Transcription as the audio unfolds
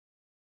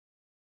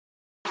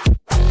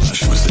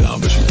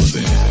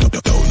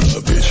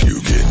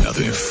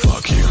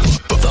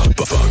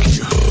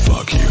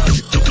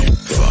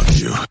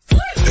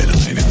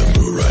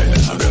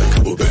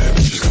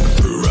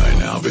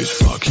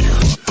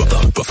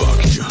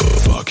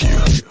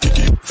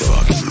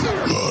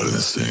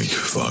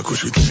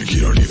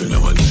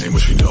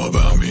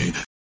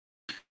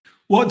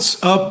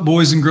What's up,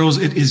 boys and girls?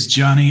 It is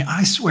Johnny.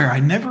 I swear I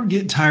never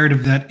get tired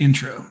of that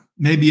intro.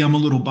 Maybe I'm a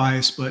little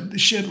biased, but the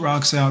shit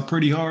rocks out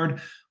pretty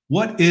hard.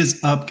 What is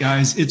up,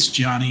 guys? It's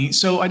Johnny.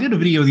 So I did a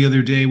video the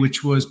other day,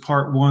 which was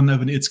part one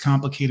of an It's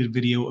Complicated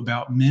video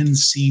about men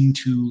seem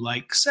to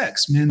like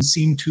sex. Men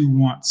seem to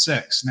want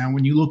sex. Now,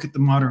 when you look at the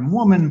modern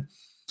woman,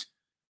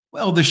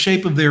 well, the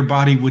shape of their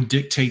body would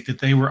dictate that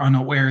they were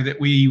unaware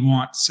that we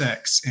want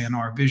sex and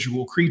are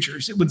visual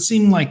creatures. It would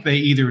seem like they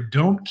either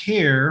don't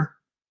care,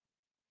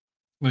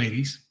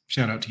 ladies,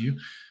 shout out to you,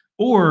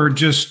 or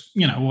just,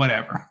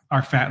 whatever,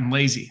 are fat and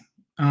lazy,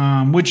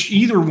 which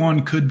either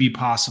one could be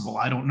possible.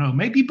 I don't know.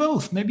 Maybe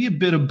both, maybe a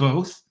bit of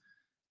both.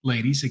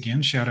 Ladies,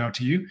 again, shout out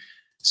to you.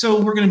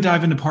 So we're going to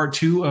dive into part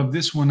two of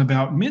this one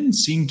about men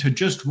seem to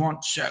just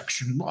want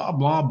sex and blah,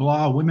 blah,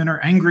 blah. Women are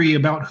angry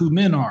about who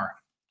men are.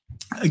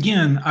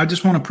 Again, I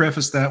just want to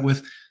preface that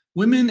with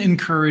women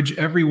encourage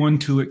everyone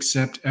to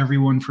accept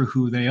everyone for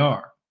who they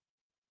are.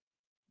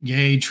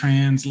 Gay,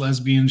 trans,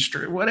 lesbian,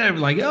 straight, whatever.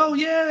 Like, oh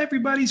yeah,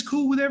 everybody's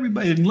cool with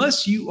everybody.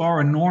 Unless you are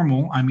a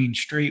normal,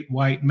 straight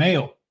white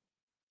male.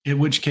 In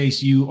which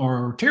case you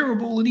are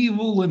terrible and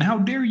evil, and how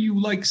dare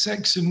you like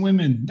sex and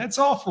women? That's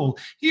awful.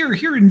 Here,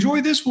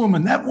 enjoy this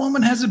woman. That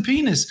woman has a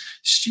penis.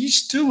 She's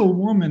still a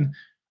woman.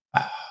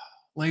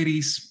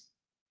 Ladies,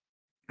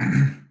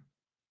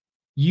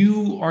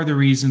 you are the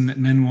reason that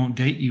men won't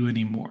date you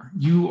anymore.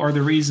 You are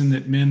the reason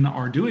that men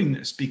are doing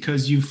this,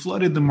 because you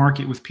flooded the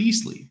market with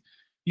peace leave.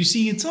 You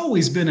see, it's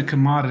always been a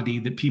commodity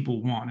that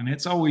people want, and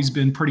it's always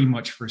been pretty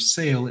much for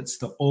sale. It's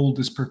the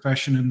oldest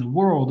profession in the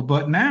world,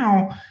 but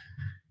now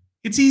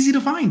it's easy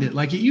to find it.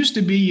 Like it used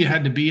to be, you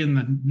had to be in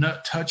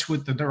the touch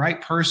with the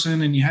right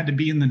person, and you had to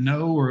be in the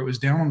know, or it was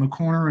down on the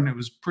corner and it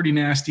was pretty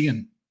nasty,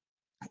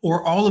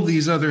 or all of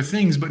these other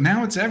things. But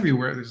now it's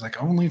everywhere. There's like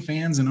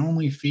OnlyFans and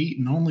OnlyFeet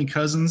and Only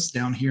Cousins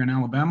down here in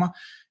Alabama.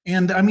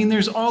 And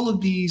there's all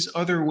of these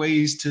other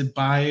ways to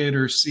buy it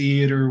or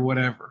see it or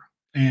whatever.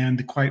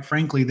 And quite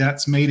frankly,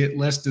 that's made it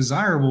less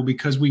desirable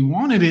because we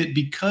wanted it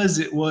because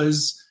it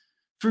was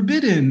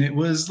forbidden. It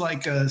was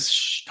like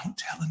shh, don't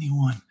tell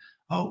anyone.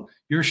 Oh,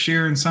 you're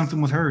sharing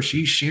something with her.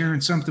 She's sharing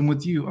something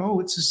with you. Oh,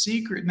 it's a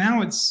secret.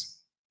 Now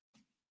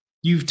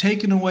you've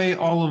taken away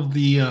all of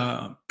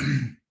the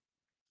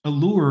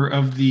allure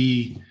of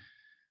the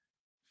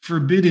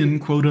forbidden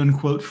quote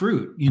unquote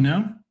fruit,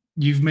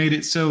 You've made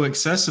it so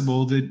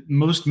accessible that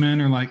most men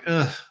are like,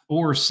 ugh,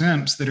 or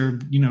simps that are,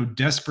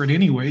 desperate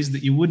anyways,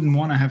 that you wouldn't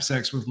want to have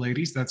sex with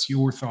ladies. That's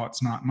your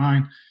thoughts, not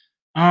mine.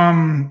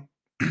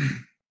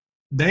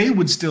 They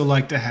would still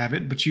like to have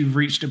it, but you've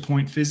reached a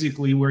point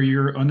physically where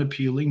you're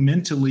unappealing.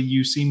 Mentally,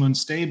 you seem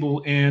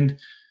unstable, and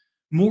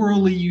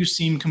morally, you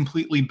seem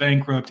completely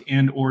bankrupt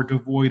and or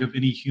devoid of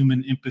any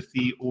human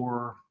empathy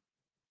or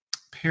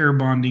pair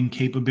bonding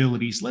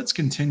capabilities. Let's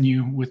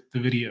continue with the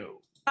video.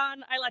 I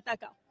let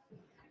that go.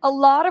 A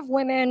lot of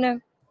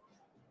women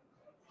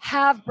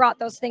have brought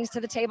those things to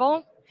the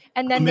table,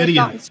 and then they've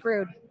gotten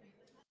screwed.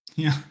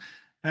 Yeah.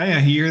 Hey, I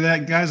hear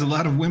that, guys. A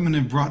lot of women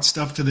have brought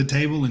stuff to the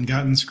table and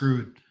gotten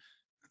screwed.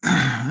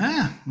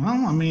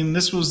 Well,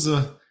 this was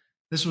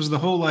the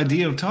whole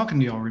idea of talking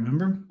to y'all,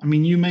 remember?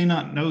 You may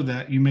not know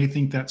that. You may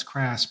think that's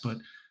crass, but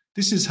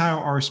this is how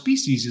our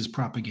species is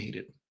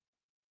propagated.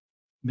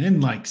 Men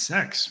like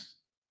sex.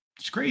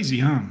 It's crazy,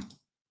 huh?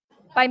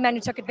 By men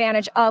who took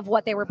advantage of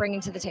what they were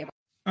bringing to the table.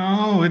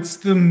 Oh, it's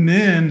the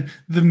men.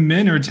 The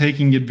men are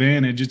taking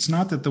advantage. It's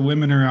not that the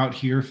women are out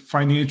here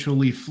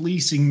financially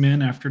fleecing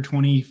men after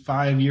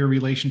 25-year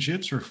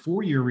relationships or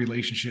 4-year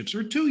relationships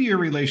or 2-year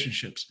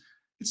relationships.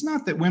 It's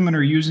not that women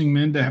are using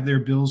men to have their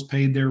bills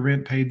paid, their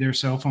rent paid, their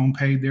cell phone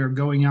paid, their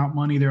going out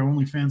money, their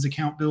OnlyFans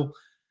account bill.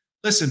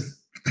 Listen,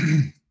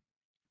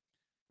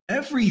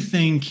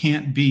 everything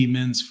can't be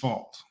men's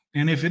fault.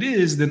 And if it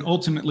is, then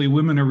ultimately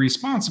women are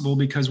responsible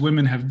because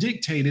women have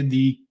dictated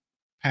the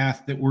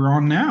path that we're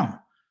on now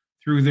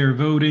through their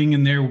voting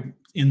and their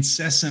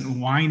incessant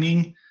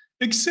whining.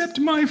 Accept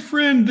my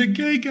friend, the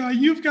gay guy.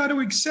 You've got to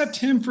accept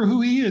him for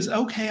who he is.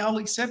 Okay, I'll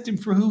accept him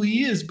for who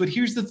he is. But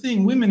here's the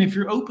thing, women, if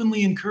you're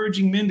openly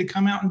encouraging men to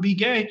come out and be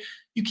gay,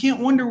 you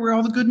can't wonder where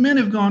all the good men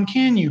have gone,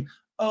 can you?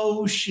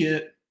 Oh,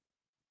 shit.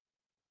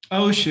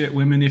 Oh, shit,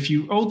 women. If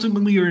you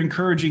ultimately are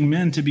encouraging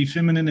men to be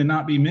feminine and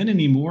not be men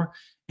anymore,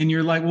 and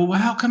you're like, well,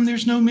 how come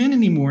there's no men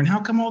anymore? And how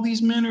come all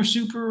these men are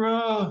super,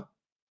 I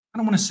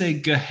don't want to say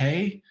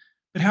gay,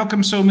 but how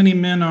come so many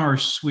men are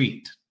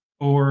sweet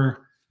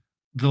or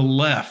the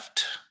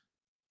left?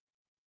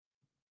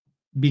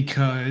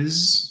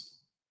 Because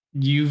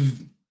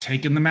you've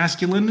taken the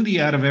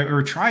masculinity out of it,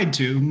 or tried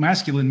to.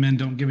 Masculine men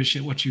don't give a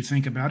shit what you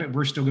think about it.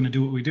 We're still going to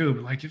do what we do.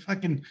 But like,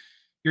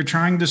 you're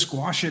trying to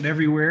squash it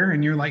everywhere,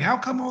 and you're like, how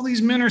come all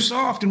these men are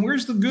soft? And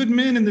where's the good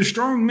men and the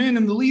strong men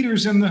and the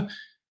leaders and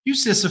you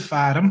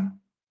sissified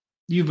them.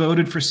 You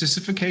voted for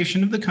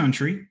sissification of the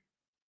country.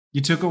 You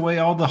took away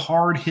all the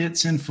hard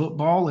hits in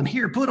football, and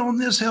here, put on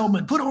this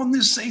helmet, put on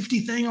this safety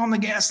thing on the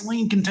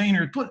gasoline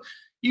container.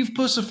 You've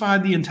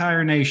pussified the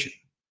entire nation.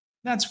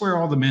 That's where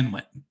all the men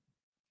went.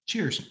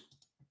 Cheers.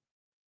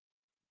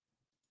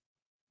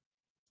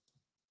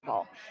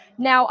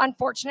 Now,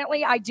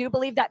 unfortunately, I do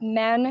believe that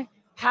men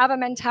have a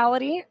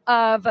mentality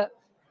of,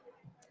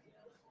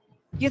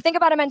 you think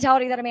about a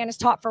mentality that a man is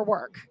taught for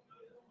work.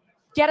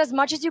 Get as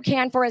much as you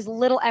can for as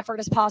little effort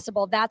as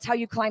possible. That's how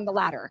you climb the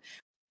ladder.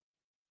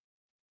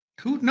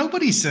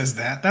 Nobody says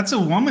that. That's a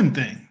woman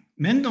thing.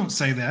 Men don't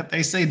say that.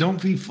 They say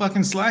don't be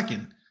fucking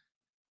slacking.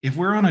 If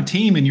we're on a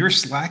team and you're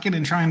slacking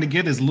and trying to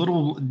get as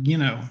little,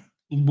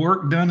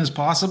 work done as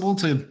possible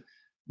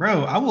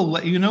bro, I will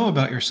let you know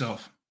about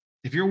yourself.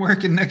 If you're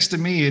working next to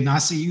me and I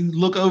see you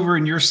look over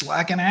and you're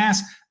slacking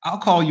ass, I'll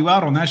call you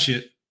out on that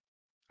shit.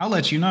 I'll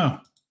let you know.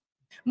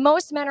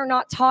 Most men are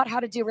not taught how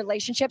to do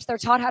relationships. They're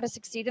taught how to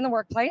succeed in the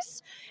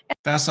workplace.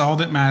 That's all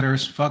that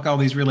matters. Fuck all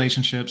these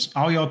relationships.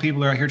 All y'all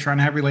people are out here trying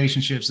to have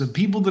relationships. The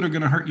people that are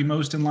going to hurt you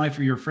most in life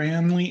are your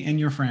family and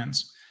your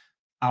friends.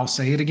 I'll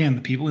say it again.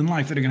 The people in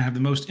life that are going to have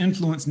the most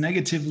influence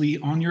negatively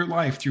on your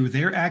life through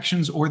their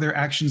actions or their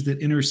actions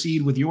that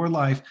intercede with your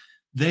life,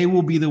 they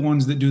will be the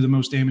ones that do the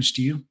most damage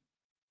to you.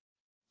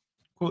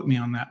 Quote me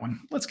on that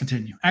one. Let's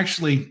continue.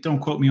 Actually, don't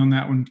quote me on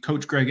that one.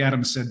 Coach Greg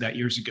Adams said that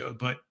years ago,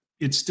 but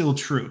it's still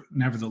true,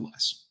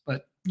 nevertheless.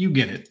 But you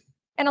get it.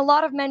 And a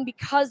lot of men,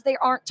 because they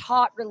aren't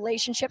taught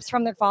relationships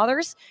from their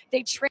fathers,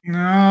 they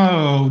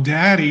No,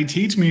 daddy,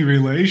 teach me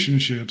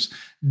relationships.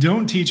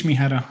 Don't teach me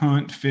how to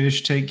hunt,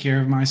 fish, take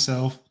care of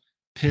myself,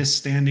 piss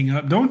standing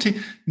up.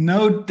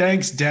 No,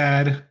 thanks,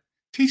 dad.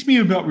 Teach me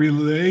about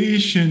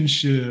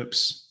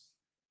relationships.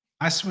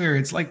 I swear,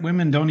 it's like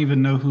women don't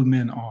even know who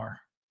men are.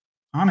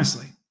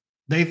 Honestly,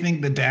 they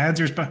think the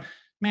dads are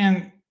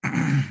man,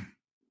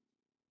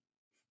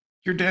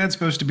 your dad's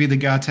supposed to be the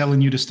guy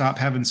telling you to stop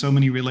having so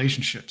many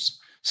relationships.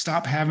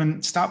 Stop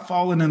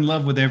falling in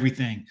love with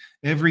everything.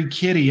 Every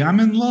kitty, I'm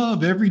in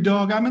love. Every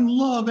dog, I'm in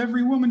love.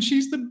 Every woman,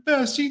 she's the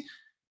best.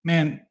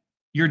 Man,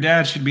 your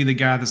dad should be the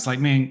guy that's like,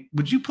 man,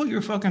 would you put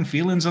your fucking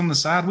feelings on the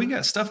side? We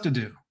got stuff to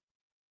do.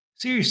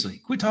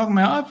 Seriously, quit talking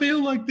about, I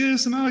feel like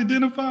this and I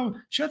identify.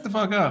 Shut the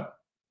fuck up.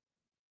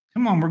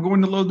 Come on, we're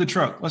going to load the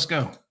truck. Let's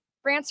go.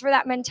 Transfer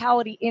that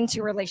mentality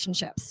into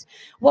relationships.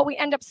 What we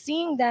end up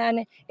seeing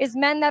then is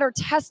men that are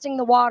testing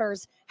the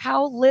waters.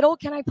 How little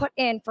can I put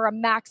in for a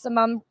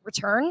maximum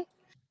return?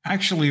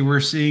 Actually, we're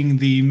seeing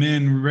the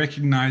men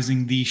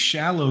recognizing the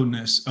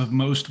shallowness of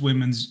most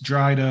women's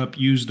dried up,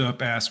 used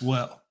up ass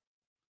well.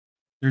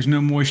 There's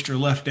no moisture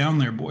left down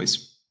there,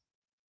 boys.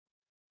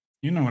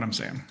 You know what I'm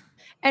saying.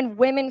 And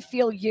women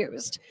feel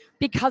used.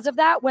 Because of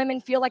that,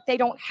 women feel like they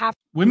don't have.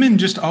 Women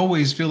just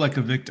always feel like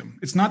a victim.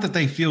 It's not that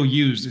they feel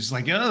used. It's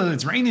like, oh,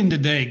 it's raining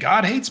today.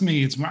 God hates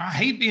me. I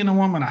hate being a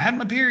woman. I had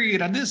my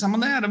period. I'm this, I'm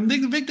that. I'm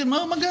the victim.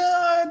 Oh my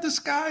God, the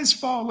sky's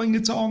falling.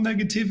 It's all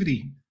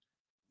negativity. I'm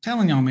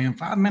telling y'all, man,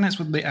 5 minutes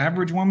with the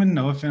average woman.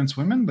 No offense,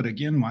 women. But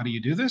again, why do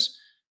you do this?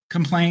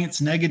 Complaints,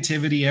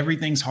 negativity.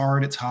 Everything's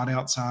hard. It's hot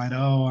outside.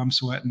 Oh, I'm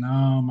sweating.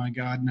 Oh my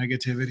God,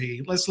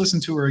 negativity. Let's listen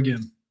to her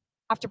again.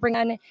 Have to bring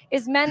in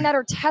is men that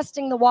are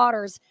testing the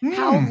waters.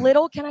 How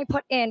little can I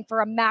put in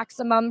for a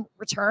maximum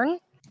return?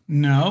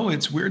 No,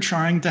 we're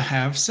trying to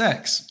have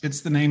sex. It's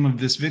the name of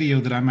this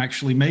video that I'm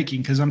actually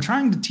making because I'm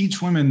trying to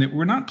teach women that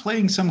we're not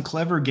playing some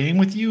clever game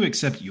with you,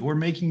 except you're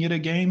making it a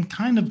game.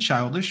 Kind of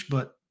childish,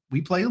 but we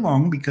play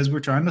along because we're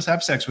trying to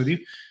have sex with you.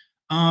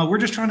 We're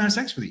just trying to have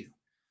sex with you.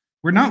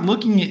 We're not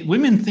looking at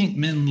women think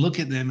men look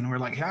at them and we're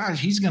like, gosh,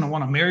 he's going to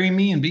want to marry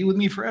me and be with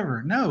me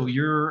forever. No,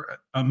 you're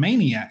a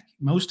maniac.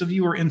 Most of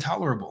you are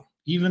intolerable,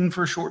 even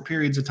for short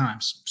periods of time.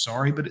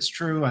 Sorry, but it's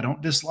true. I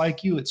don't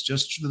dislike you. It's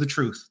just the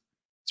truth.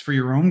 It's for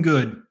your own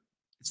good.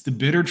 It's the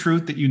bitter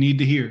truth that you need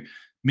to hear.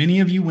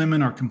 Many of you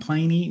women are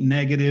complaining,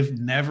 negative,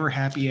 never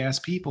happy ass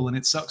people, and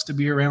it sucks to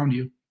be around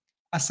you.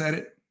 I said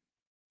it.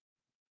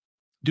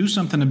 Do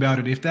something about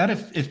it. If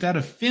that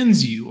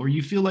offends you or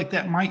you feel like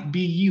that might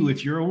be you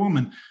if you're a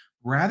woman,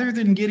 rather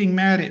than getting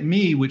mad at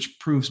me, which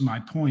proves my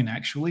point,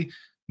 actually,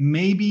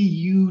 maybe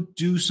you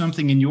do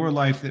something in your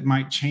life that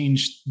might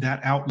change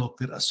that outlook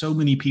that so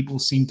many people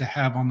seem to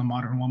have on the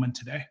modern woman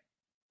today.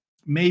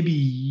 Maybe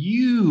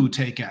you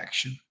take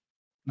action,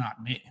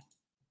 not me.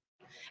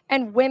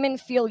 And women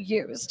feel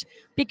used.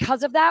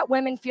 Because of that,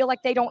 women feel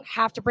like they don't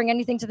have to bring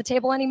anything to the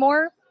table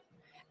anymore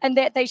and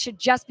that they should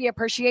just be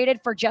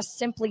appreciated for just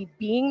simply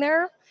being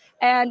there.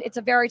 And it's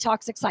a very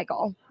toxic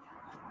cycle.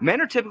 Men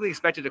are typically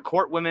expected to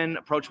court women,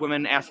 approach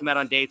women, ask them out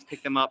on dates,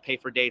 pick them up, pay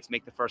for dates,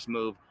 make the first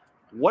move.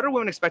 What are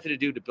women expected to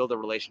do to build a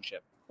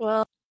relationship?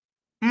 Well,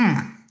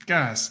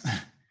 guys,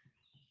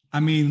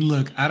 I mean,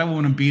 look, I don't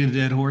want to beat a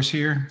dead horse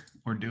here,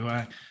 or do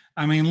I?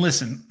 I mean,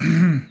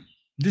 listen,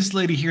 this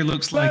lady here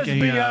looks like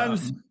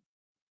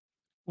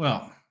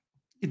well,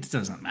 it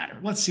doesn't matter.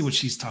 Let's see what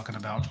she's talking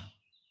about.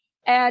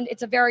 And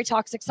it's a very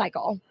toxic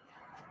cycle.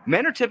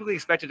 Men are typically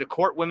expected to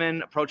court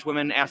women, approach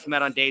women, ask them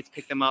out on dates,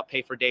 pick them up,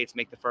 pay for dates,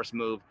 make the first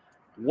move.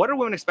 What are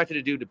women expected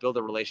to do to build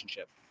a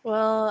relationship?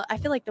 Well, I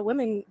feel like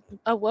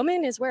a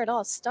woman is where it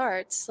all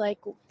starts. Like,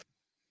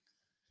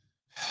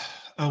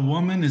 a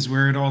woman is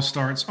where it all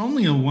starts.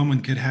 Only a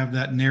woman could have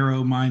that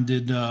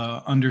narrow-minded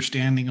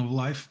understanding of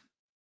life.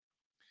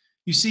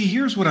 You see,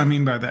 here's what I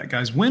mean by that,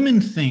 guys.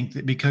 Women think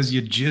that because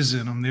you jizz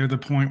in them, they're the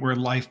point where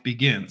life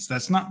begins.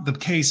 That's not the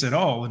case at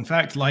all. In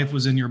fact, life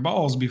was in your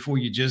balls before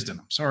you jizzed in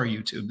them. Sorry,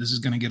 YouTube. This is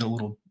going to get a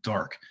little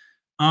dark.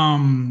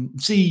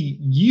 See,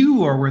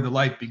 you are where the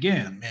life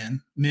began,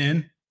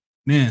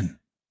 men.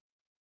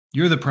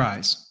 You're the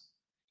prize.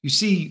 You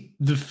see,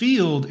 the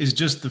field is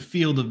just the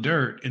field of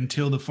dirt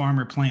until the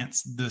farmer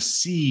plants the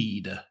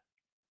seed.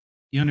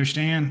 You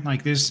understand?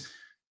 Like this,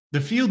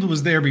 the field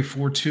was there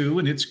before too,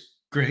 and it's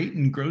great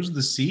and grows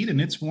the seed, and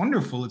it's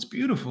wonderful. It's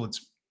beautiful.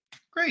 It's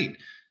great.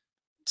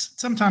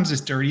 Sometimes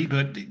it's dirty,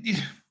 but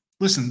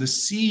listen, the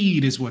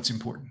seed is what's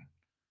important.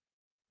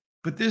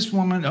 But this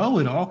woman, oh,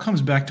 it all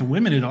comes back to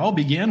women. It all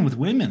began with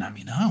women. I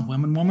mean, oh,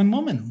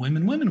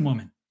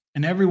 women.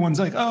 And everyone's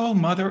like, oh,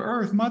 Mother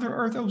Earth,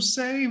 oh,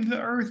 save the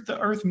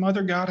Earth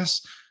Mother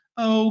Goddess.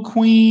 Oh,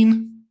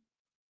 Queen.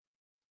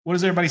 What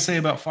does everybody say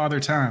about Father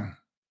Time?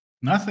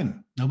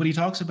 Nothing. Nobody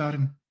talks about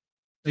him.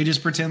 They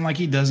just pretend like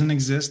he doesn't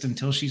exist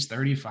until she's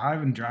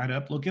 35 and dried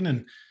up looking.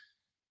 And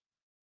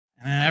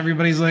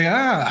everybody's like,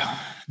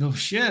 no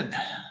shit.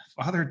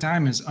 Father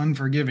Time is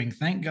unforgiving.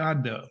 Thank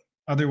God, though.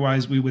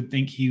 Otherwise, we would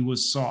think he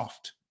was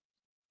soft.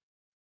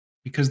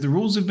 Because the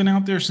rules have been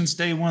out there since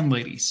day one,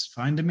 ladies.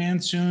 Find a man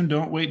soon.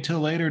 Don't wait till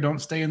later. Don't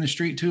stay in the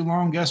street too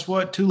long. Guess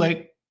what? Too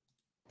late.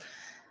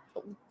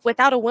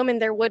 Without a woman,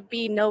 there would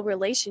be no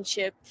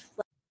relationship.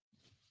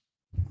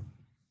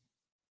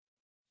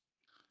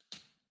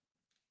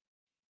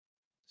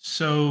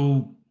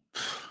 So,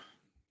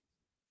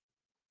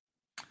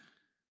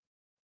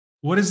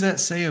 what does that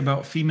say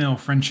about female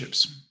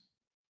friendships?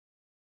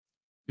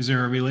 Is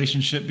there a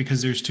relationship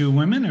because there's two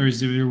women, or is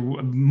there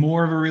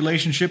more of a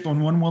relationship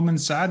on one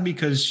woman's side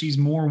because she's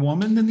more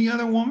woman than the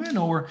other woman?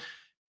 Or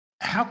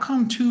how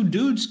come two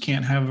dudes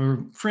can't have a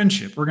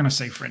friendship? We're going to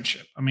say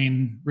friendship. I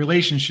mean,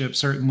 relationship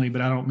certainly, but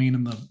I don't mean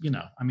in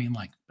the, I mean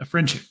like a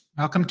friendship.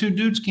 How come two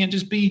dudes can't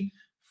just be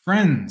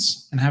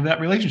friends and have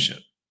that relationship?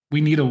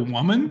 We need a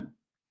woman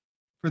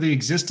for the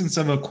existence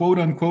of a quote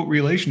unquote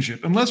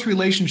relationship, unless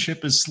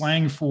relationship is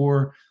slang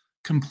for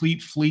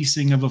complete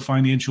fleecing of a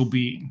financial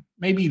being.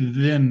 Maybe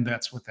then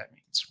that's what that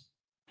means.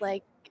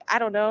 Like, I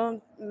don't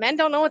know. Men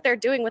don't know what they're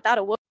doing without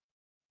a woman.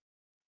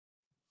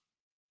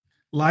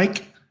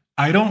 Like,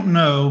 I don't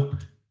know.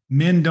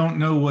 Men don't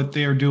know what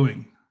they're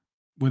doing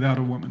without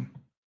a woman.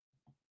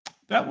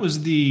 That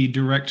was the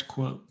direct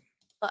quote.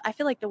 I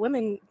feel like a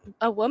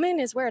woman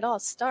is where it all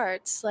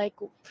starts. Like,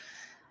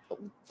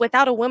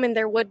 without a woman,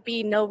 there would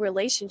be no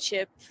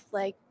relationship.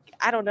 Like,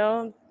 I don't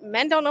know.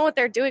 Men don't know what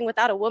they're doing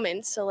without a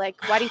woman. So,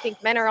 like, why do you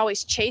think men are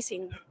always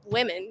chasing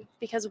women?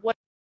 Because what?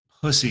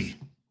 Pussy.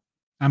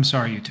 I'm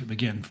sorry, YouTube.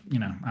 Again,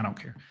 I don't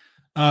care.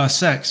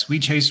 Sex. We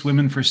chase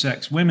women for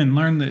sex. Women,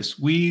 learn this.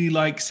 We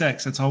like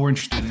sex. That's all we're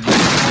interested in.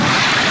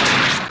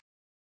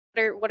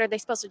 What are they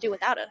supposed to do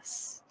without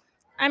us?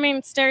 I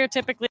mean,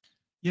 stereotypically.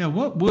 Yeah,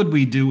 what would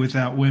we do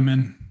without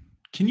women?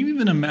 Can you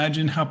even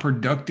imagine how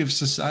productive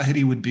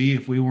society would be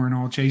if we weren't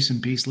all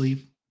chasing peace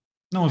leave?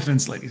 No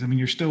offense, ladies. I mean,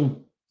 you're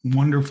still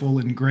wonderful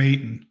and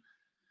great,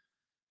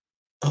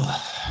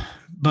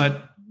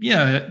 but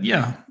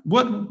yeah.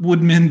 What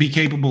would men be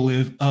capable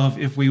of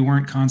if we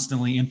weren't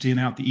constantly emptying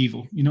out the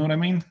evil? You know what I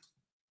mean?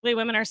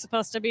 Women are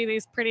supposed to be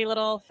these pretty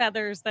little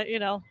feathers that,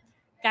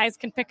 guys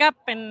can pick up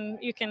and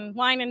you can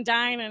wine and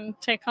dine and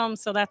take home.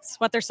 So that's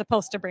what they're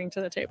supposed to bring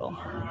to the table.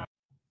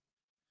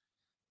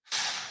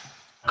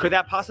 Could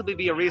that possibly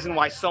be a reason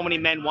why so many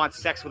men want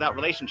sex without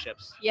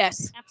relationships?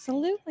 Yes.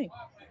 Absolutely.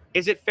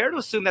 Is it fair to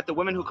assume that the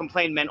women who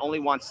complain men only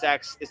want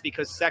sex is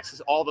because sex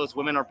is all those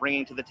women are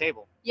bringing to the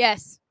table?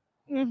 Yes.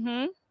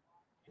 Mm-hmm.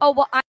 Oh,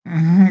 well,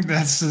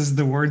 That's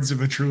the words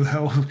of a true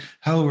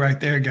hoe right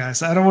there,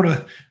 guys.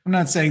 I'm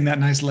not saying that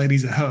nice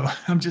lady's a hoe.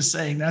 I'm just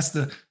saying that's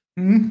the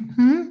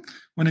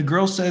when a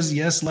girl says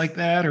yes like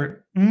that,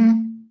 or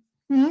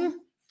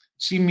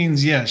she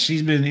means yes.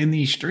 She's been in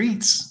these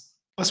streets.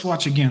 Let's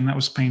watch again. That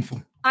was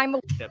painful.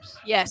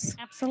 Yes.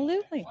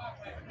 Absolutely.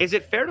 Is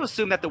it fair to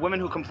assume that the women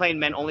who complain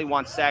men only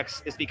want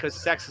sex is because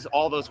sex is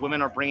all those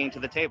women are bringing to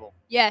the table?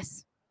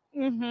 Yes.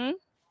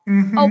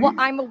 Mm-hmm. Oh, well,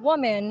 I'm a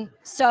woman,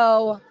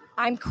 so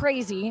I'm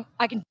crazy.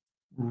 I can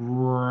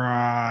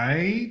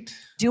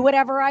do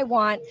whatever I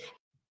want.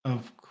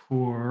 Of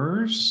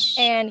course.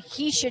 And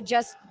he should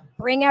just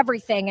bring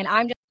everything, and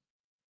I'm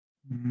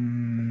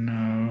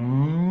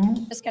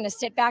just going to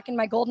sit back in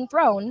my golden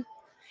throne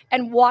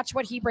and watch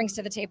what he brings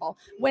to the table.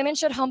 Women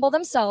should humble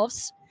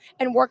themselves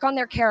and work on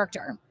their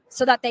character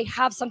so that they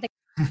have something.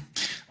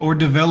 Or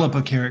develop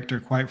a character,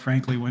 quite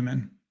frankly,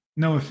 women.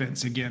 No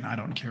offense. Again, I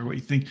don't care what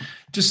you think.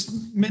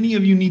 Just many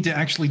of you need to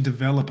actually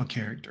develop a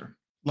character.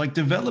 Like,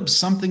 develop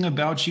something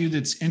about you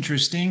that's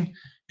interesting.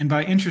 And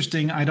by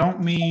interesting, I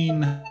don't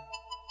mean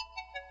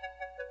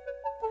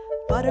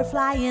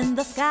butterfly in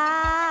the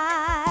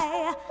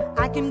sky.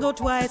 I can go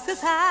twice as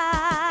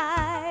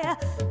high.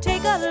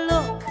 Take a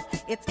look.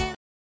 It's in.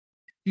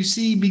 You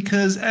see,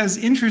 because as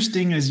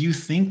interesting as you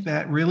think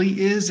that really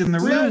is in the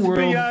real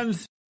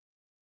world,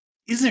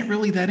 isn't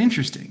really that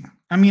interesting.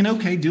 I mean,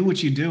 okay, do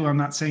what you do. I'm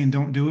not saying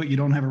don't do it. You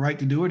don't have a right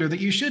to do it, or that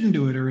you shouldn't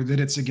do it, or that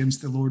it's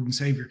against the Lord and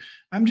Savior.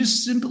 I'm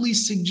just simply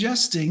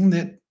suggesting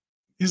that,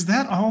 is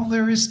that all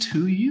there is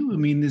to you? I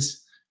mean,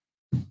 this,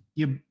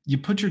 you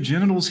put your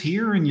genitals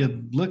here and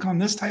you look on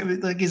this type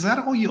of, like, is that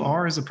all you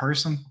are as a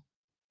person?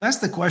 That's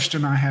the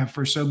question I have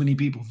for so many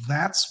people.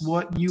 That's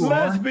what you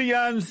are.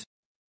 Lesbians.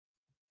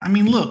 I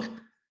mean, look,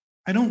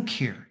 I don't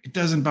care. It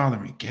doesn't bother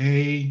me.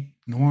 Gay,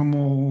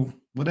 normal,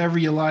 whatever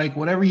you like,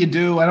 whatever you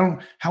do.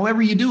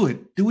 However you do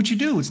it, do what you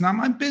do. It's not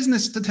my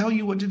business to tell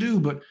you what to do,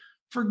 but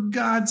for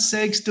God's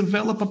sakes,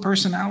 develop a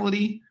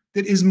personality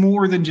that is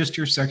more than just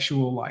your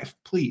sexual life,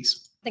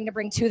 please. Thing to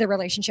bring to the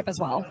relationship as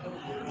well.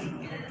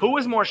 Who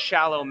is more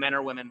shallow, men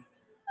or women?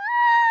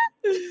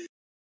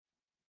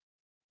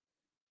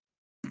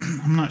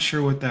 I'm not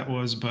sure what that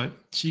was, but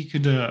she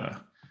could,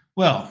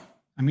 well,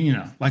 I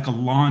mean, like a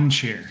lawn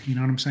chair, you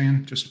know what I'm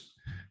saying? Just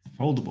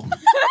foldable.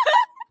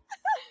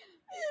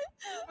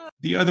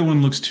 The other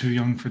one looks too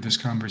young for this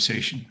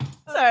conversation.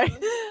 Sorry.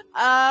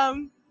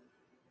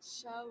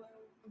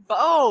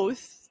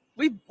 Both.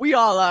 We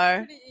all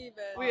are.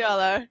 We all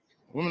are.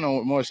 Women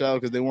are more shallow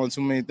because they want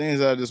too many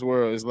things out of this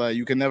world. It's like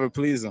you can never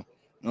please them.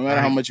 No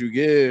matter how much you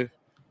give,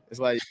 it's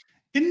like.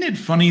 Isn't it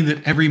funny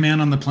that every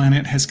man on the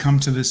planet has come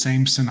to the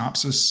same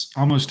synopsis,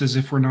 almost as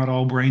if we're not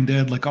all brain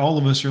dead? Like all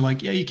of us are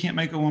like, yeah, you can't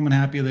make a woman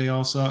happy. They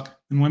all suck.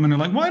 And women are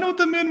like, why don't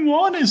the men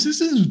want us?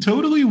 This is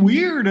totally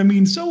weird. I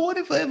mean, so what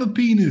if I have a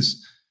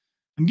penis?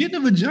 I'm getting a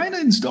vagina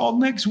installed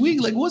next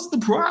week. Like, what's the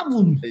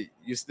problem? Hey,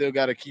 you still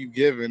got to keep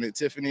giving it.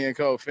 Tiffany &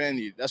 Co.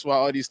 Fendi. That's why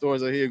all these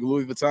stores are here.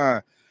 Louis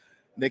Vuitton.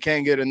 They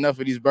can't get enough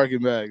of these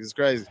Birkin bags. It's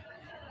crazy.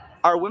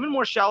 Are women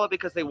more shallow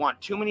because they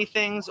want too many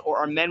things, or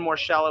are men more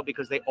shallow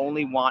because they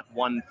only want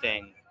one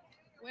thing?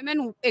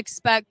 Women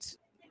expect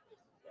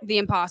the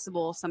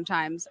impossible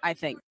sometimes, I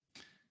think.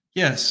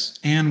 Yes,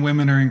 and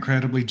women are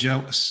incredibly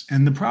jealous.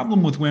 And the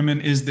problem with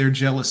women is their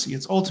jealousy.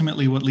 It's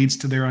ultimately what leads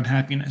to their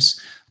unhappiness.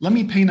 Let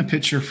me paint a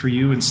picture for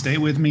you and stay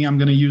with me. I'm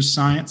going to use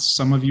science.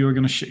 Some of you are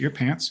going to shit your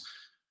pants.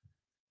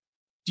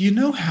 Do you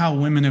know how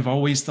women have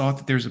always thought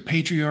that there's a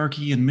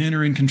patriarchy and men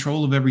are in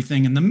control of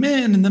everything, and the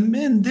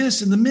men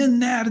this and the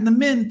men that, and the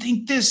men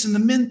think this and the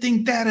men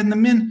think that, and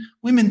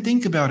women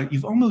think about it.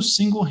 You've almost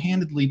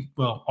single-handedly,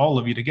 well, all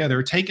of you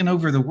together, taken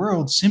over the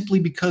world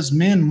simply because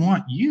men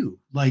want you.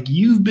 Like,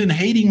 you've been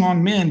hating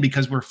on men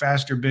because we're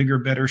faster, bigger,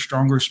 better,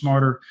 stronger,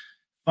 smarter,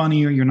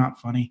 funnier. You're not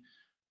funny.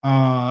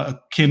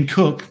 Can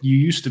cook. You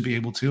used to be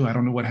able to. I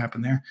don't know what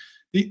happened there.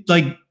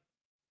 Like,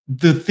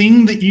 the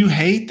thing that you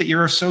hate, that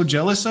you're so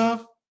jealous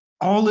of,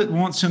 all it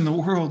wants in the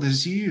world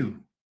is you.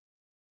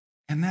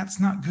 And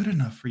that's not good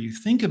enough for you.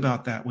 Think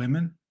about that,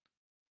 women.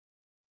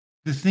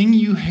 The thing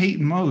you hate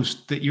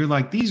most, that you're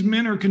like, these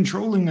men are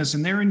controlling us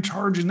and they're in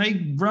charge and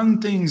they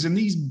run things, and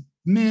these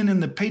men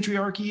and the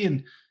patriarchy,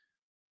 and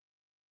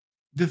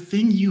the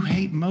thing you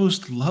hate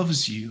most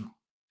loves you,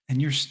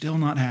 and you're still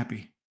not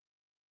happy.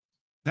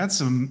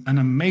 That's an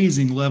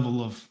amazing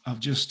level of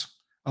just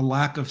a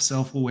lack of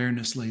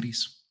self-awareness,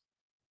 ladies.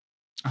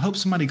 I hope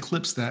somebody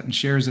clips that and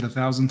shares it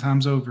 1,000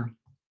 times over.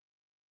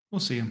 We'll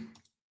see him.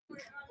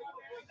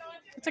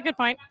 That's a good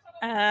point.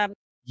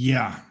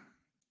 Yeah,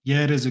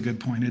 it is a good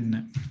point,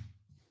 isn't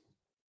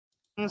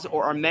it?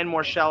 Or are men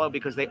more shallow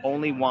because they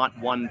only want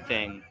one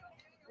thing?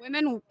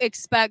 Women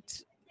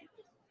expect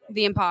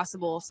the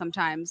impossible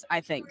sometimes,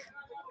 I think.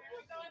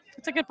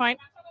 That's a good point.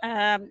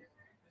 I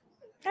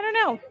don't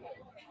know.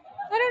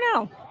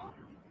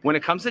 When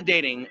it comes to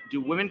dating,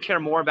 do women care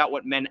more about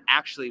what men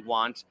actually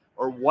want,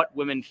 or what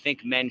women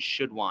think men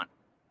should want?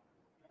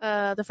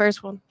 The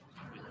first one.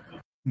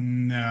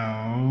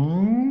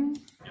 No.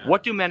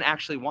 What do men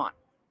actually want?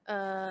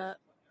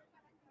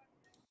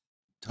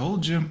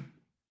 Told you.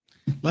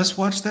 Let's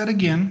watch that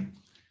again.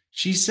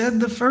 She said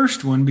the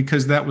first one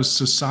because that was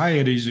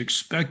society's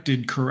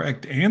expected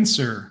correct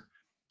answer.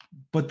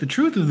 But the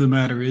truth of the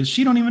matter is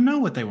she don't even know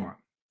what they want.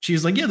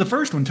 She's like, yeah, the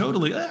first one,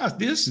 totally. Yeah,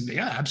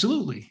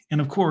 absolutely.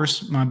 And of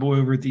course, my boy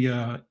over at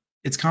the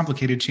It's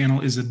Complicated channel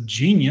is a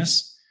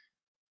genius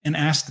and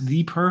asked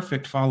the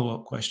perfect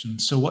follow-up question.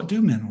 So what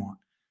do men want?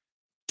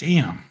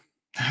 Damn,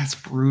 that's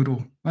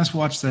brutal. Let's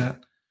watch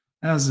that.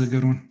 That was a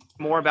good one.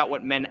 More about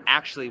what men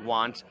actually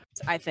want,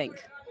 I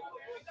think.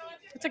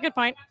 That's a good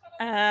point.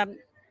 I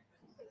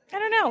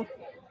don't know.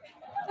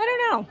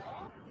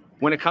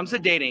 When it comes to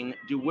dating,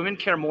 do women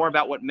care more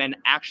about what men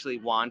actually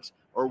want,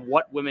 or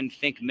what women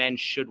think men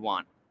should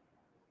want?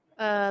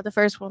 The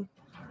first one.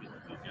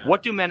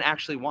 What do men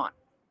actually want?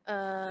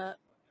 I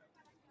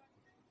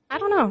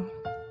don't know.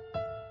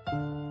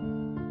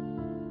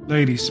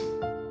 Ladies,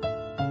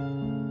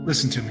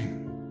 listen to me.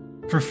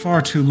 For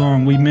far too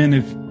long, we men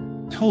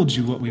have told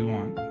you what we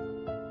want.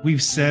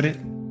 We've said it.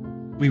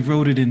 We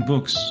wrote it in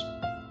books.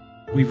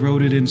 We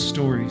wrote it in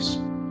stories.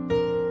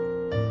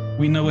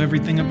 We know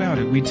everything about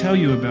it. We tell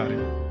you about it.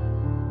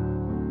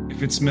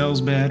 If it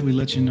smells bad, we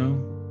let you know.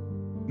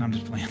 No, I'm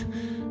just playing.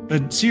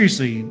 But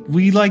seriously,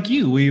 we like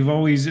you.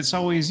 It's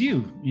always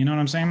you. You know what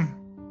I'm saying?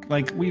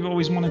 Like, we've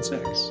always wanted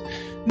sex.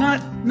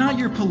 Not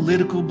your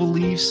political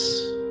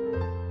beliefs,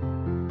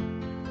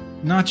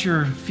 not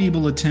your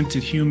feeble attempt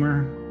at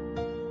humor,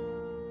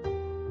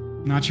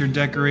 not your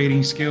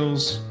decorating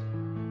skills,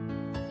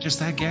 just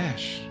that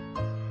gash.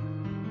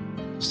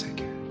 Just that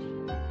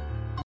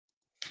gash.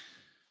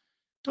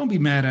 Don't be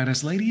mad at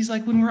us, ladies.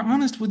 Like when we're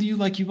honest with you,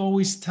 like you've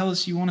always tell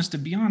us you want us to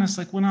be honest.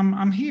 Like when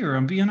I'm here,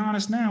 I'm being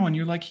honest now, and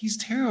you're like, he's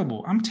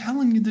terrible. I'm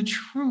telling you the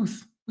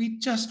truth. We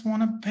just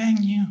want to bang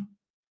you.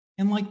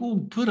 And like we'll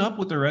put up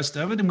with the rest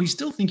of it, and we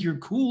still think you're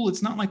cool.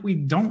 It's not like we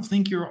don't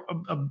think you're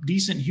a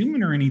decent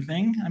human or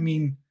anything. I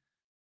mean,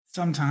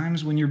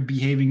 sometimes when you're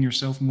behaving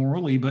yourself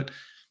morally, but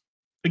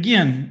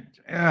again,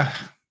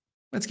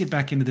 let's get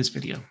back into this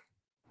video.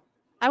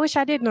 I wish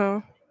I did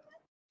know.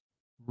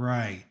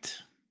 Right.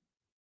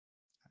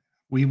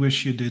 We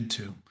wish you did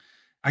too.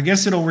 I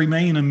guess it'll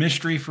remain a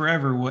mystery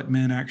forever what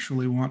men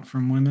actually want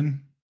from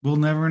women. We'll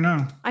never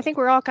know. I think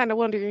we're all kind of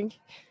wondering.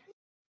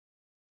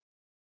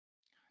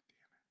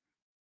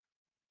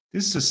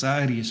 This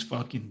society is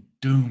fucking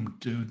doomed,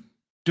 dude.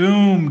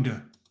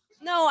 Doomed.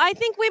 No, I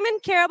think women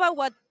care about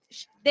what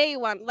they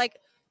want, like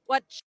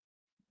what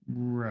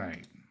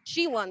Right.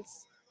 she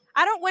wants.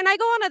 When I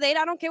go on a date,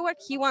 I don't care what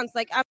he wants.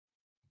 Like,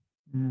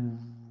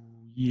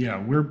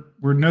 yeah,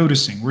 we're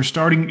noticing. We're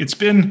starting. It's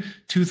been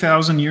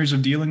 2,000 years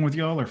of dealing with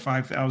y'all, or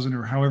 5,000,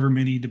 or however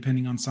many,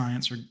 depending on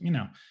science, or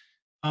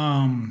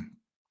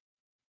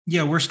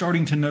yeah, we're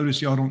starting to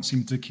notice y'all don't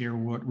seem to care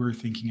what we're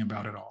thinking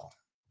about at all.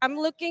 I'm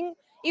looking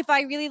if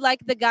I really like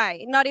the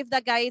guy, not if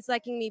that guy is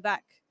liking me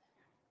back.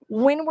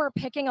 When we're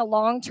picking a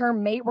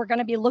long-term mate, we're going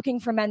to be looking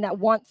for men that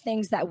want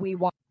things that we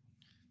want.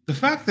 The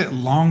fact that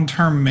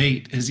long-term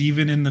mate is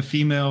even in the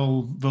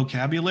female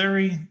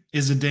vocabulary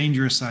is a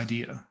dangerous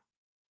idea.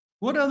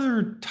 What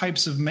other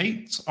types of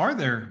mates are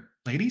there,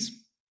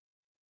 ladies?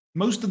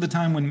 Most of the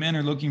time when men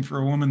are looking for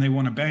a woman they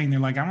want to bang, they're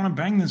like, I want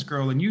to bang this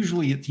girl. And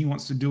usually he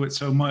wants to do it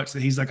so much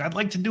that he's like, I'd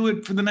like to do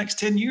it for the next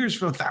 10 years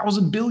for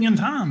 1,000 billion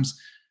times.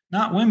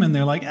 Not women.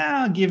 They're like,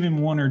 I'll give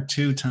him 1 or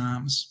 2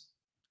 times.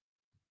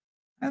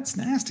 That's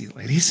nasty,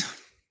 ladies.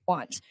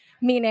 Want,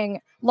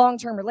 meaning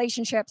long-term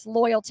relationships,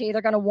 loyalty.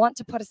 They're going to want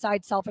to put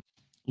aside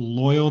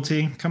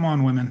Loyalty. Come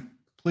on, women.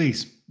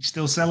 Please. You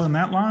still selling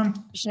that line?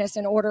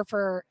 In order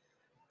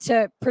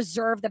to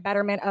preserve the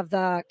betterment of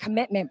the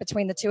commitment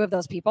between the two of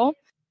those people.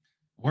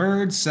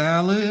 Word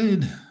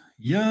salad.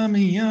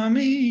 Yummy,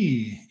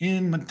 yummy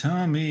in my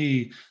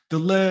tummy. The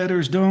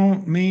letters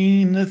don't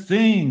mean a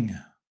thing.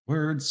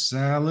 Word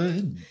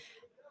salad.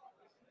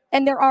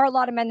 And there are a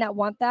lot of men that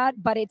want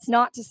that, but it's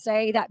not to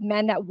say that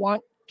men that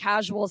want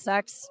casual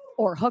sex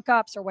or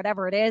hookups or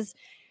whatever it is,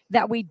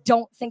 that we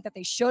don't think that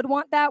they should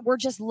want that. We're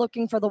just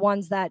looking for the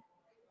ones that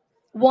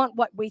want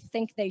what we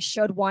think they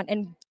should want.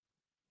 And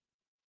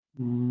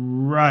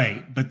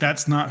right, but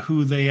that's not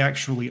who they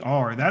actually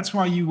are. That's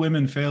why you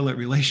women fail at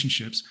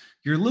relationships.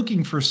 You're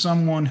looking for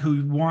someone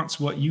who wants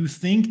what you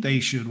think they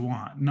should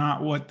want,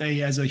 not what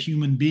they as a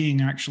human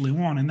being actually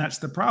want. And that's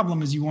the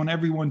problem, is you want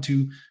everyone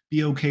to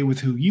be okay with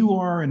who you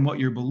are and what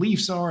your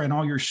beliefs are and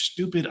all your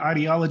stupid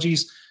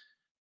ideologies.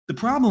 The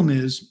problem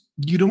is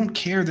you don't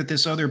care that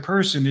this other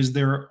person is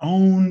their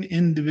own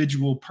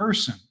individual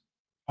person,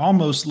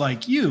 almost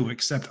like you,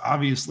 except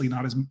obviously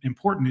not as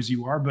important as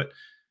you are. But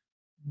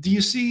do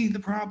you see the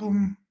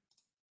problem?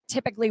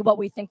 Typically what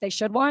we think they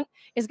should want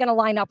is going to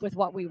line up with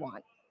what we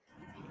want.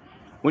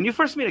 When you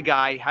first meet a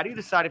guy, how do you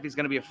decide if he's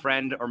going to be a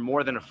friend or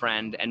more than a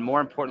friend? And more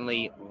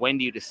importantly, when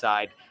do you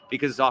decide?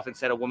 Because it's often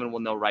said a woman will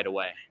know right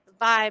away.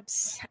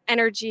 Vibes,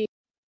 energy.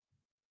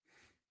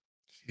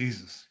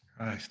 Jesus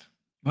Christ.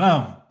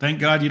 Well, thank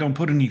God you don't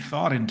put any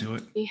thought into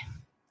it.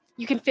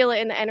 You can feel it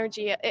in the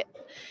energy.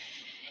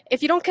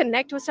 If you don't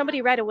connect with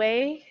somebody right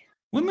away.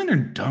 Women are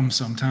dumb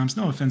sometimes.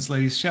 No offense,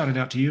 ladies. Shout it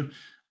out to you.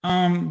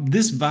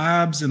 This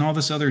vibes and all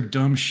this other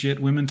dumb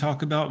shit women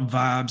talk about,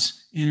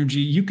 vibes,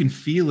 energy, you can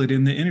feel it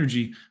in the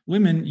energy.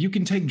 Women, you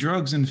can take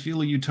drugs and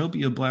feel a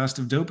utopia blast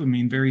of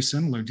dopamine, very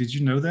similar. Did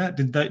you know that?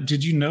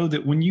 Did you know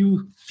that when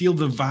you feel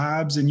the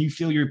vibes and you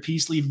feel your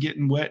peace leaf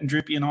getting wet and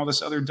drippy and all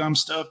this other dumb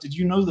stuff, did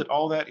you know that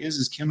all that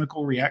is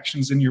chemical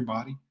reactions in your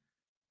body?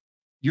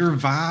 Your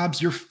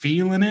vibes, you're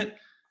feeling it.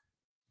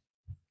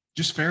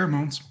 Just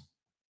pheromones,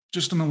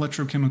 just an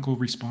electrochemical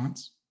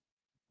response.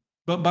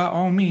 But by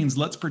all means,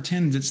 let's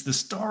pretend it's the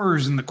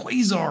stars and the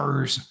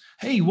quasars.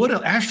 Hey, what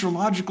an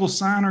astrological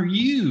sign are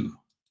you?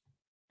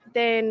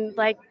 Then,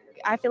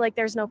 I feel like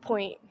there's no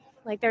point.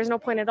 There's no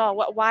point at all.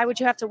 Why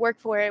would you have to work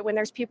for it when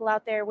there's people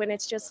out there when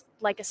it's just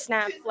like a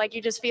snap?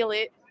 You just feel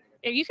it.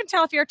 You can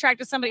tell if you're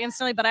attracted to somebody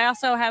instantly, but I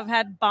also have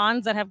had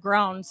bonds that have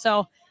grown.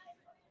 So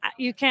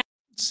you can't.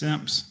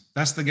 Simps.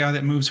 That's the guy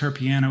that moves her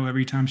piano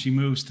every time she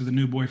moves to the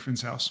new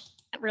boyfriend's house.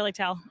 Can't really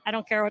tell. I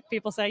don't care what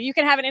people say. You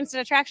can have an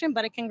instant attraction,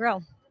 but it can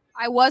grow.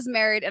 I was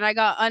married and I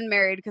got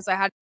unmarried because I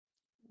had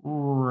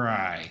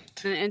right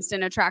an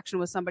instant attraction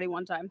with somebody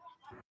one time.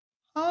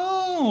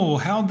 Oh,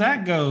 how'd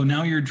that go?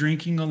 Now you're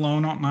drinking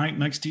alone all night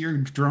next to your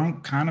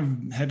drunk, kind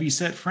of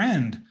heavy-set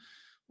friend.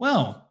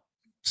 Well,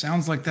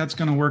 sounds like that's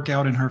going to work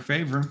out in her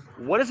favor.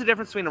 What is the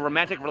difference between a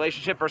romantic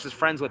relationship versus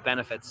friends with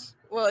benefits?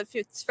 Well, if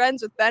it's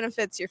friends with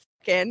benefits, you're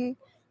fucking.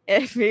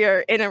 If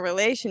you're in a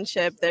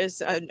relationship,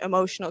 there's an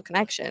emotional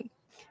connection.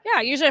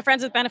 Yeah, usually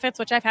friends with benefits,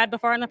 which I've had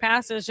before in the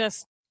past, is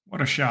just,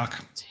 What a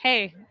shock.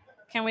 hey,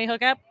 can we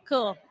hook up?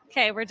 Cool.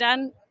 Okay, we're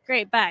done.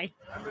 Great, bye.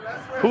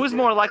 Who is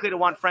more likely to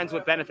want friends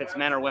with benefits,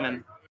 men or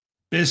women?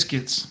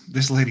 Biscuits.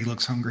 This lady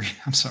looks hungry.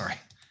 I'm sorry.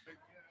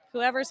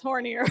 Whoever's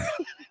hornier.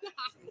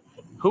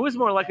 Who is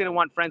more likely to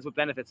want friends with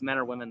benefits, men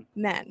or women?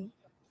 Men.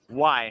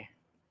 Why?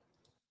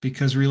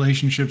 Because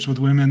relationships with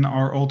women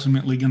are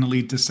ultimately going to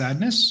lead to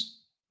sadness,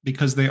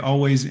 because they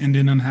always end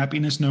in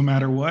unhappiness no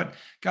matter what.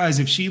 Guys,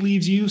 if she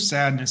leaves you,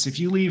 sadness. If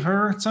you leave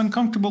her, it's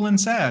uncomfortable and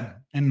sad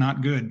and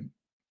not good.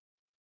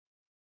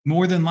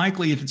 More than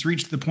likely, if it's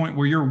reached the point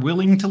where you're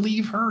willing to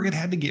leave her, it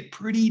had to get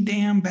pretty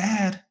damn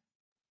bad.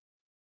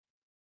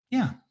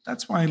 Yeah,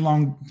 that's why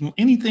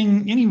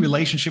any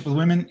relationship with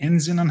women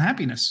ends in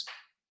unhappiness.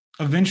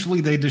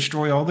 Eventually, they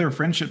destroy all their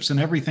friendships and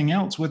everything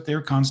else with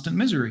their constant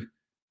misery.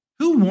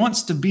 Who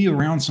wants to be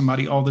around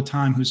somebody all the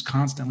time who's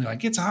constantly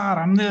like, it's hot,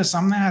 I'm this,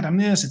 I'm that, I'm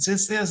this, it's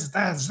this, it's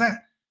that, it's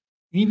that.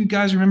 Any of you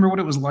guys remember what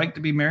it was like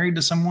to be married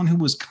to someone who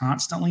was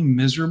constantly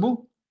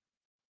miserable?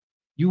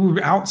 You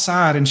were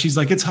outside and she's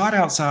like, it's hot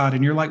outside.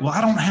 And you're like, well, I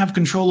don't have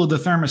control of the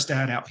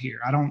thermostat out here.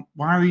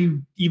 Why are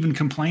you even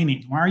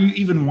complaining? Why are you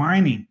even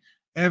whining?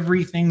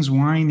 Everything's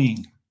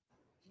whining.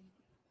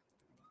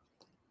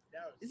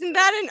 Isn't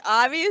that an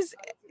obvious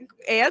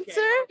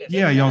answer?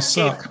 Yeah, y'all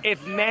suck.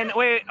 If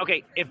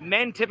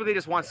men typically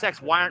just want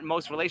sex, why aren't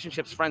most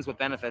relationships friends with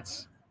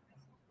benefits?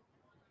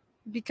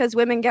 Because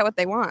women get what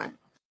they want.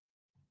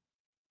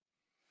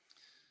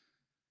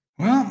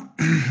 Well,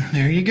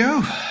 there you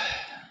go.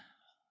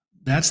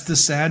 That's the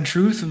sad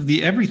truth of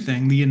the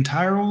everything, the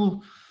entire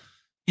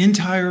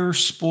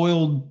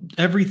spoiled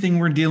everything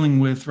we're dealing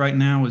with right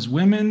now is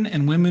women,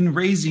 and women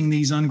raising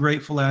these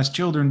ungrateful ass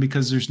children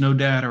because there's no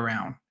dad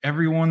around.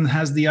 Everyone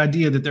has the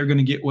idea that they're going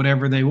to get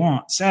whatever they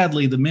want.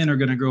 Sadly, the men are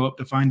going to grow up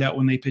to find out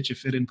when they pitch a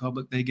fit in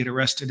public, they get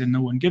arrested and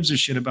no one gives a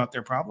shit about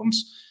their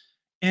problems.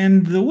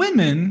 And the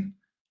women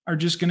are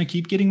just going to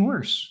keep getting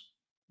worse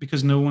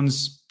because no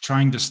one's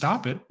trying to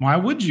stop it. Why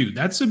would you?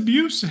 That's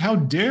abuse. How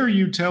dare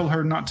you tell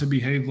her not to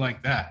behave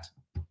like that?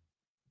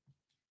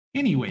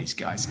 Anyways,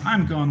 guys,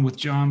 I'm gone with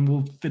John.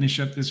 We'll finish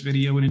up this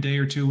video in a day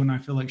or two when I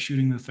feel like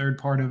shooting the third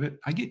part of it.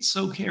 I get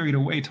so carried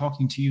away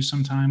talking to you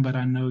sometime, but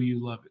I know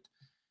you love it.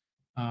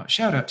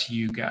 Shout out to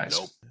you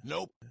guys.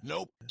 Nope.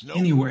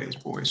 Anyways,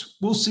 boys,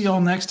 we'll see y'all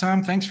next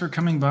time. Thanks for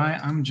coming by.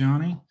 I'm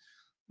Johnny.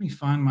 Let me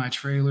find my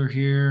trailer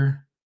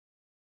here.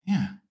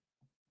 Yeah.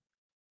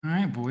 All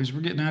right, boys,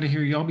 we're getting out of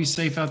here. Y'all be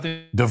safe out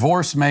there.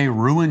 Divorce may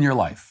ruin your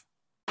life.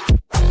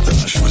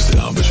 She was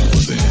down, but she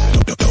was in.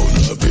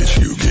 No, bitch,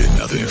 you get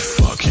nothing.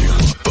 Fuck you.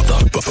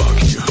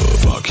 Fuck you.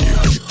 Fuck you.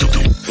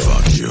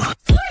 Fuck you.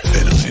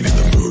 And I ain't in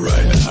the mood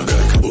right now. Got a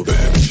couple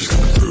bad bitches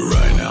coming through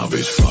right now,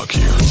 bitch. Fuck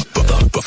you.